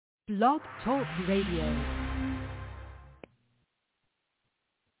Blog Talk Radio.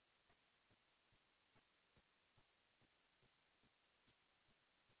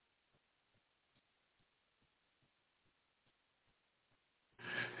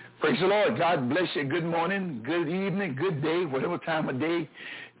 Praise the Lord. God bless you. Good morning, good evening, good day, whatever time of day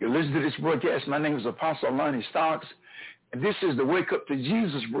you listen to this broadcast. My name is Apostle Lonnie Starks, and this is the Wake Up to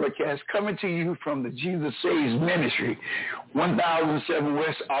Jesus broadcast coming to you from the Jesus Saves Ministry, 1007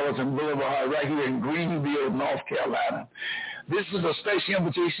 West Arlington Boulevard, right here in Greenville, North Carolina. This is a special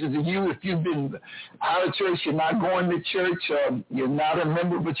invitation to you if you've been out of church, you're not going to church, you're not a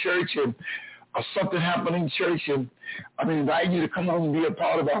member of a church, or something happened in church, and I invite you to come on and be a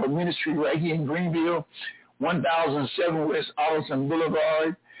part of our ministry right here in Greenville, 1007 West Arlington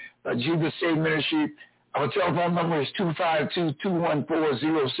Boulevard, Jesus Save Ministry. Our telephone number is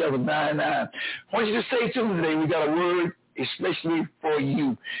 252-214-0799. I want you to stay tuned today. We got a word especially for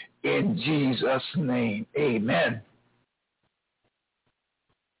you in Jesus' name. Amen.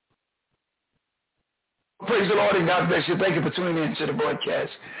 Praise the Lord and God bless you. Thank you for tuning in to the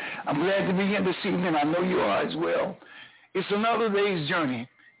broadcast. I'm glad to be here this evening. I know you are as well. It's another day's journey,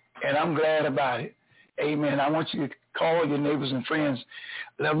 and I'm glad about it. Amen. I want you to call your neighbors and friends.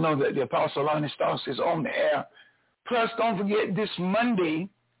 Let them know that the Apostle Lonnie Starks is on the air. Plus, don't forget this Monday,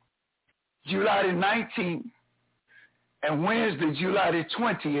 July the 19th, and Wednesday, July the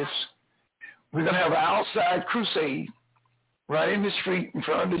 20th, we're going to have an outside crusade right in the street in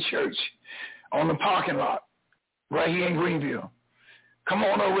front of the church, on the parking lot, right here in Greenville. Come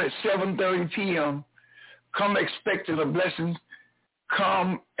on over at 7:30 p.m. Come expecting a blessing.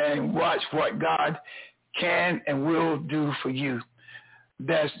 Come and watch what God can and will do for you.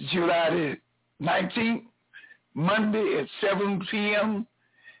 That's July the 19th, Monday at 7 p.m.,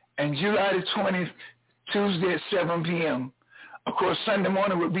 and July the 20th, Tuesday at 7 p.m. Of course, Sunday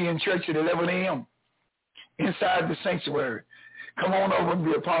morning we'll be in church at 11 a.m. inside the sanctuary. Come on over and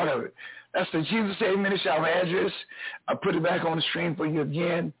be a part of it. That's the Jesus Save Ministry, our address. I put it back on the screen for you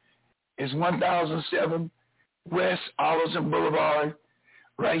again. It's 1007 West Arlington Boulevard,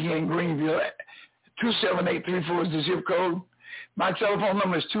 right here in Greenville. 27834 is the zip code. My telephone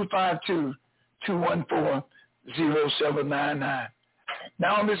number is 252-214-0799.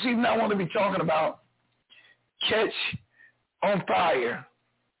 Now, this evening I want to be talking about catch on fire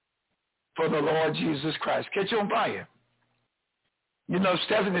for the Lord Jesus Christ. Catch on fire. You know,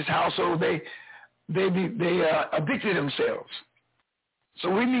 Stephanie's household, they addicted themselves. So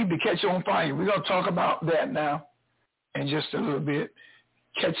we need to catch on fire. We're going to talk about that now in just a little bit.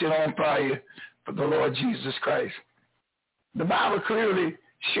 Catch it on fire for the Lord Jesus Christ. The Bible clearly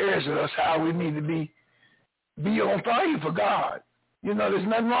shares with us how we need to be on fire for God. You know, there's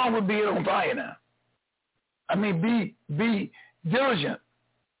nothing wrong with being on fire now. Be diligent.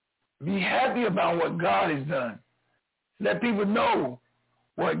 Be happy about what God has done. Let people know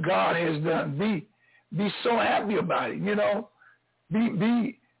what God has done. Be so happy about it, you know.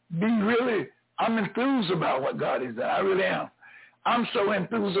 Be really, I'm enthused about what God has done. I really am. I'm so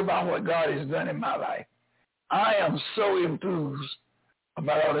enthused about what God has done in my life. I am so enthused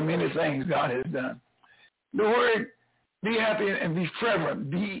about all the many things God has done. The word be happy and be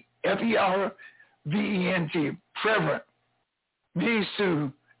fervent, F-E-R-V-E-N-T, fervent, means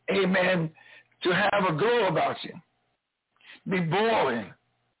to, amen, to have a glow about you. Be boiling.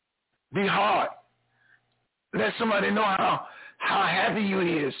 Be hot. Let somebody know how happy you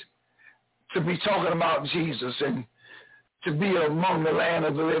is to be talking about Jesus and to be among the land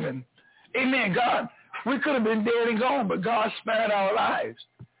of the living. Amen, God. We could have been dead and gone, but God spared our lives.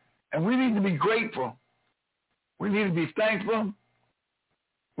 And we need to be grateful. We need to be thankful.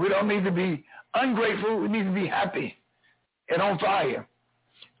 We don't need to be ungrateful. We need to be happy and on fire.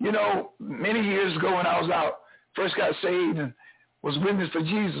 You know, many years ago when I was out, first got saved and was witness for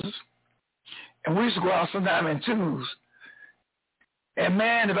Jesus. And we used to go out sometime in twos. And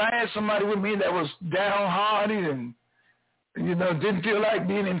man, if I had somebody with me that was downhearted and, you know, didn't feel like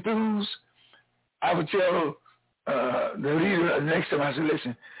being enthused, I would tell the leader the next time, I said,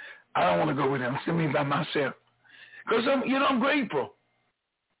 listen, I don't want to go with them. Send me by myself. Because, I'm grateful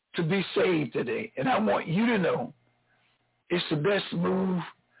to be saved today. And I want you to know it's the best move,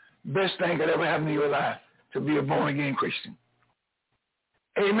 best thing that ever happened to your life, to be a born-again Christian.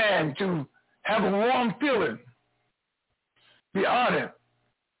 Amen. To have a warm feeling, be ardent,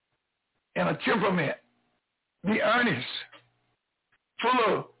 and a temperament, be earnest,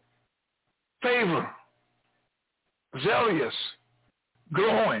 full of favor, zealous,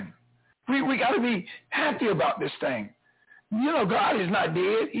 glowing. We got to be happy about this thing. You know, God is not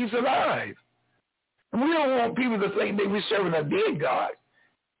dead. He's alive. And we don't want people to think that we're serving a dead God.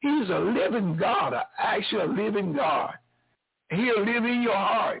 He's a living God, actually a living God. He'll live in your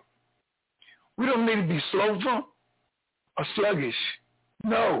heart. We don't need to be slothful or sluggish.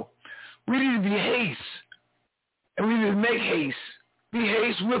 No. We need to be haste. And we need to make haste. Be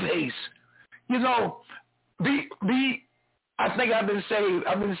haste with haste. You know, I think I've been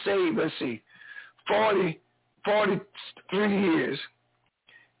saved, let's see, 43 years.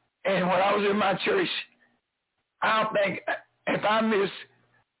 And when I was in my church, I don't think if I miss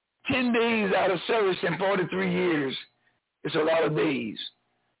 10 days out of service in 43 years, it's a lot of days.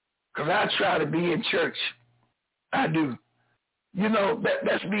 Because I try to be in church. I do. You know,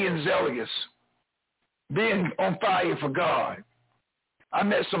 that's being zealous, being on fire for God. I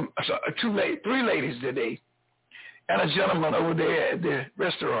met three ladies today and a gentleman over there at the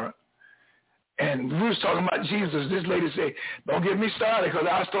restaurant. And we was talking about Jesus. This lady said, don't get me started because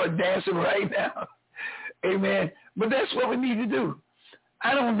I'll start dancing right now. Amen. But that's what we need to do.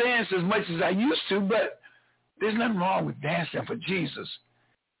 I don't dance as much as I used to, but there's nothing wrong with dancing for Jesus.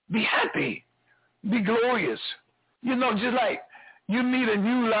 Be happy. Be glorious. You know, just like you meet a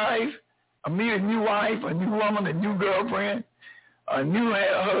new life, or meet a new wife, a new woman, a new girlfriend, a new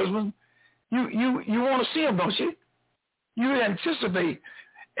husband, you want to see them, don't you? You anticipate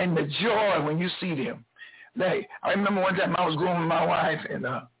and the joy when you see them. Like, I remember one time I was going with my wife, and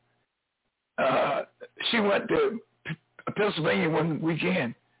she went to Pennsylvania one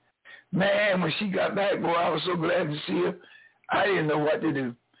weekend. Man, when she got back, boy, I was so glad to see her. I didn't know what to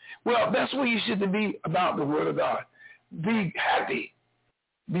do. Well, that's what you should be about the Word of God. Be happy.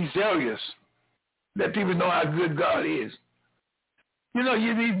 Be zealous. Let people know how good God is. You know,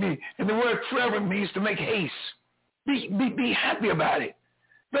 you need to be, and the word forever means to make haste. Be happy about it.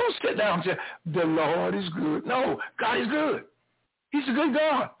 Don't sit down and say, the Lord is good. No, God is good. He's a good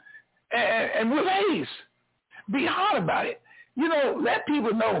God. And with haste. Be hard about it. You know, let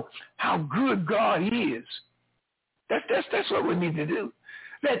people know how good God is. That's what we need to do.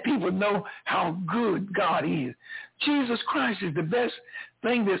 Let people know how good God is. Jesus Christ is the best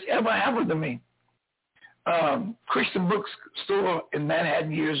thing that's ever happened to me. Christian bookstore in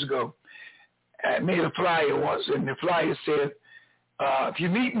Manhattan years ago. I made a flyer once, and the flyer said, if you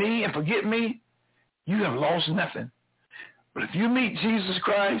meet me and forget me, you have lost nothing. But if you meet Jesus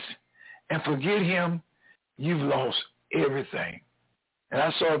Christ and forget him, you've lost everything. And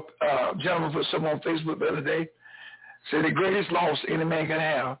I saw a gentleman put something on Facebook the other day, said the greatest loss any man can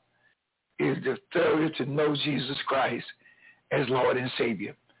have is the failure to know Jesus Christ as Lord and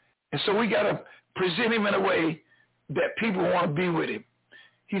Savior. And so we got to present him in a way that people want to be with him.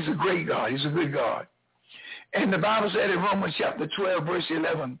 He's a great God. He's a good God. And the Bible said in Romans chapter 12, verse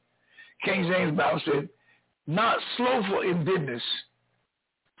 11, King James Bible said, not slothful in business,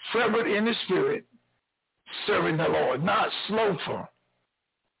 fervent in the spirit, serving the Lord. Not slothful.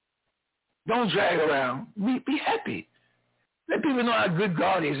 Don't drag around. Be happy. Let people know how good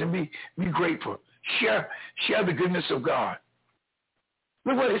God is and be grateful. Share the goodness of God.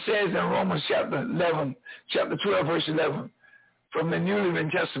 Look what it says in Romans chapter 12, verse 11, from the New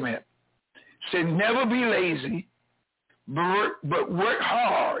Living Testament. It said, never be lazy, but work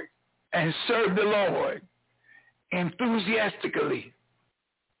hard and serve the Lord enthusiastically.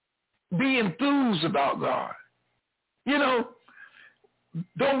 Be enthused about God. You know,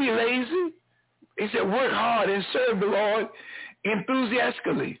 don't be lazy. He said, work hard and serve the Lord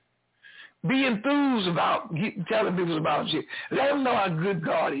enthusiastically. Be enthused about telling people about you. Let them know how good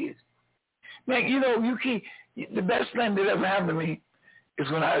God is. Man, you know, the best thing that ever happened to me is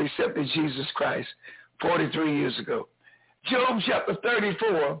when I accepted Jesus Christ 43 years ago. Job chapter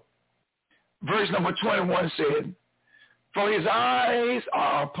 34, verse number 21 said, for his eyes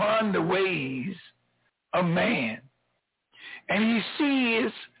are upon the ways of man, and he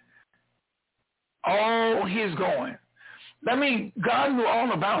sees all his going. That means God knew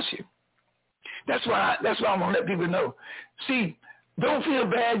all about you. That's why I'm going to let people know. See, don't feel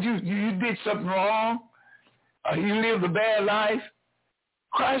bad you did something wrong, or you lived a bad life.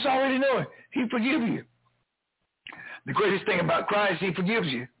 Christ already knows it. He forgives you. The greatest thing about Christ, he forgives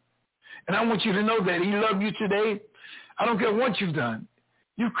you. And I want you to know that he loved you today. I don't care what you've done.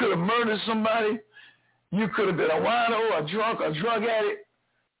 You could have murdered somebody. You could have been a wino, a drunk, a drug addict.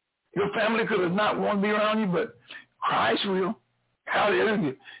 Your family could have not wanted to be around you, but Christ will.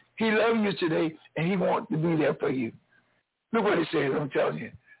 Hallelujah. He loves you today, and he wants to be there for you. Look what it says, I'm telling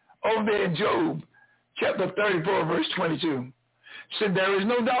you. Over there in Job, chapter 34, verse 22, said, there is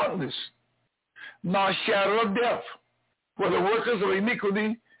no darkness, nor shadow of death, where the workers of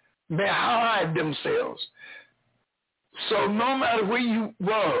iniquity may hide themselves. So no matter where you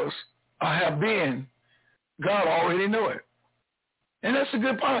was or have been, God already knew it. And that's the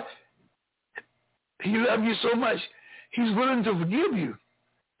good part. He loves you so much, he's willing to forgive you.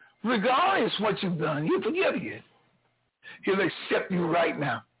 Regardless of what you've done, he'll forgive you. He'll accept you right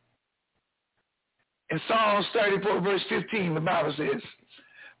now. In Psalms 34, verse 15, the Bible says,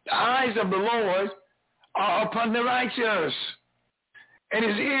 the eyes of the Lord are upon the righteous, and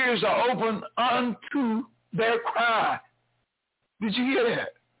his ears are open unto their cry. Did you hear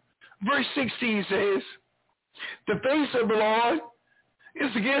that? Verse 16 says, the face of the Lord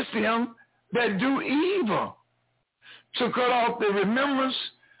is against them that do evil, to cut off the remembrance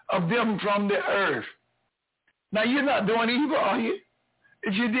of them from the earth. Now, you're not doing evil, are you?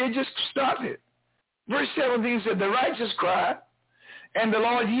 If you did, just stop it. Verse 17 said, the righteous cry, and the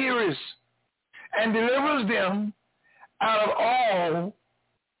Lord hears and delivers them out of all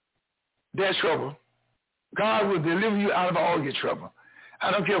their trouble. God will deliver you out of all your trouble.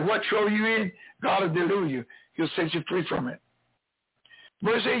 I don't care what trouble you're in, God will deliver you. He'll set you free from it.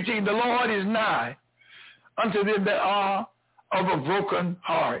 Verse 18, the Lord is nigh unto them that are of a broken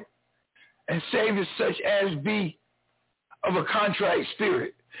heart, and saveth such as be of a contrite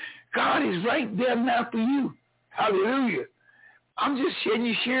spirit. God is right there now for you. Hallelujah. I'm just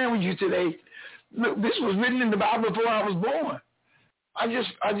sharing with you today. Look, this was written in the Bible before I was born. I'm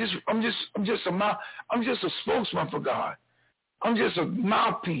just a spokesman for God. I'm just a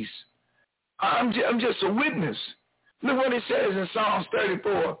mouthpiece. I'm just a witness. Look what it says in Psalms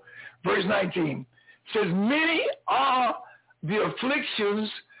 34, verse 19. It says, many are the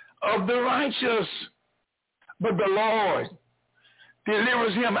afflictions of the righteous, but the Lord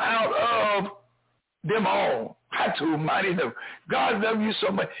delivers him out of them all. I told mighty enough. God loves you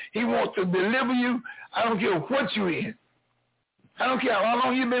so much. He wants to deliver you. I don't care what you're in. I don't care how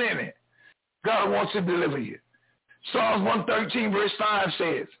long you've been in it. God wants to deliver you. Psalms 113, verse 5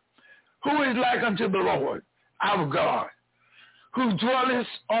 says, who is like unto the Lord, our God, who dwelleth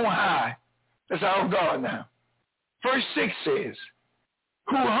on high? That's our God now. Verse 6 says,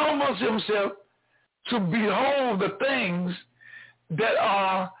 who humbles himself to behold the things that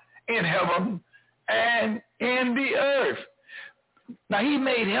are in heaven and in the earth. Now, he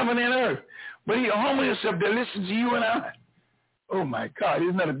made heaven and earth, but he humbled himself to listen to you and I. Oh, my God,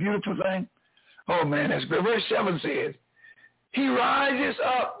 isn't that a beautiful thing? Oh, man, that's great. Verse 7 says, he raises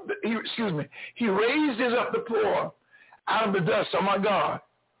up the poor out of the dust, oh, my God,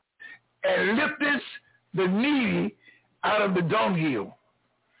 and lifteth the needy out of the dunghill.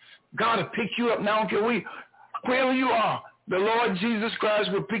 God will pick you up now. Wherever you are, the Lord Jesus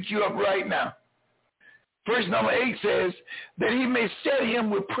Christ will pick you up right now. Verse number 8 says that he may set him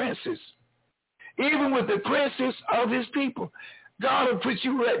with princes, even with the princes of his people. God will put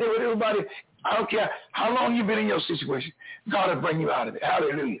you right there with everybody. I don't care how long you've been in your situation. God will bring you out of it.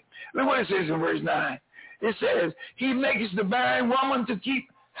 Hallelujah. Look what it says in verse 9. It says, he makes the barren woman to keep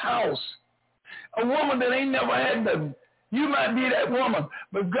house. A woman that ain't never had nothing. You might be that woman,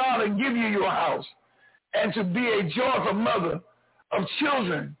 but God will give you your house. And to be a joyful mother of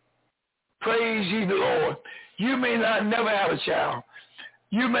children. Praise ye the Lord. You may not never have a child.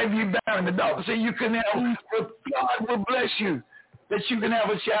 You may be barren. The doctor say you can have, but God will bless you that you can have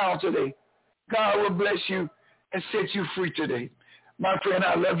a child today. God will bless you and set you free today. My friend,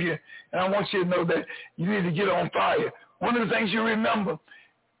 I love you, and I want you to know that you need to get on fire. One of the things you remember,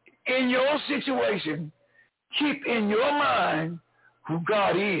 in your situation, keep in your mind who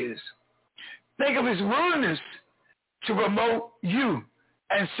God is. Think of his willingness to promote you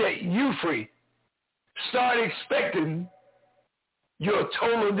and set you free. Start expecting your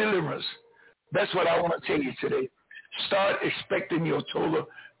total deliverance. That's what I want to tell you today. Start expecting your total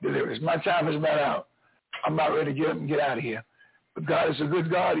deliverance. My time is about out. I'm about ready to get up and get out of here. But God is a good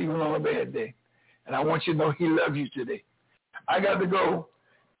God even on a bad day. And I want you to know he loves you today. I got to go.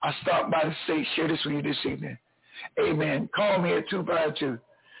 I stopped by to share this with you this evening. Amen. Call me at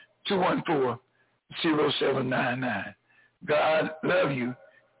 252-214-0799. God love you,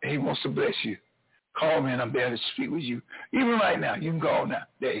 and he wants to bless you. Call me, and I'm there to speak with you. Even right now, you can call now.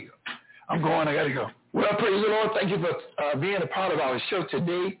 There you go. I'm going. I got to go. Well, praise the Lord. Thank you for being a part of our show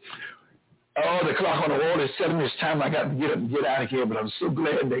today. Oh, the clock on the wall is telling me it's time I got to get up and get out of here, but I'm so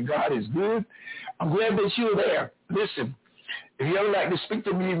glad that God is good. I'm glad that you're there. Listen, if you ever like to speak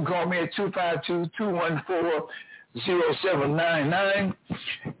to me, you can call me at 252-214-0799.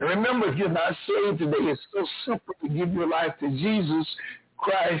 And remember, if you're not saved today, it's so simple to give your life to Jesus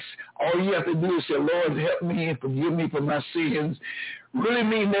Christ. All you have to do is say, Lord, help me and forgive me for my sins. Really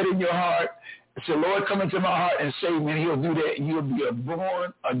mean that in your heart. Say, Lord, come into my heart and save me, and he'll do that, and you'll be a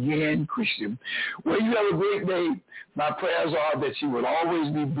born-again Christian. Well, you have a great day. My prayers are that you will always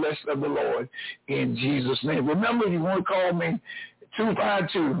be blessed of the Lord in Jesus' name. Remember, if you want to call me,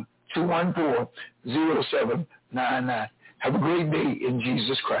 252-214-0799. Have a great day in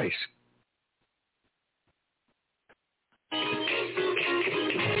Jesus Christ.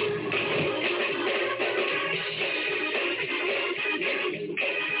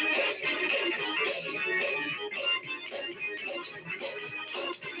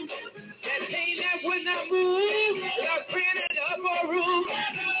 That pain that would not move,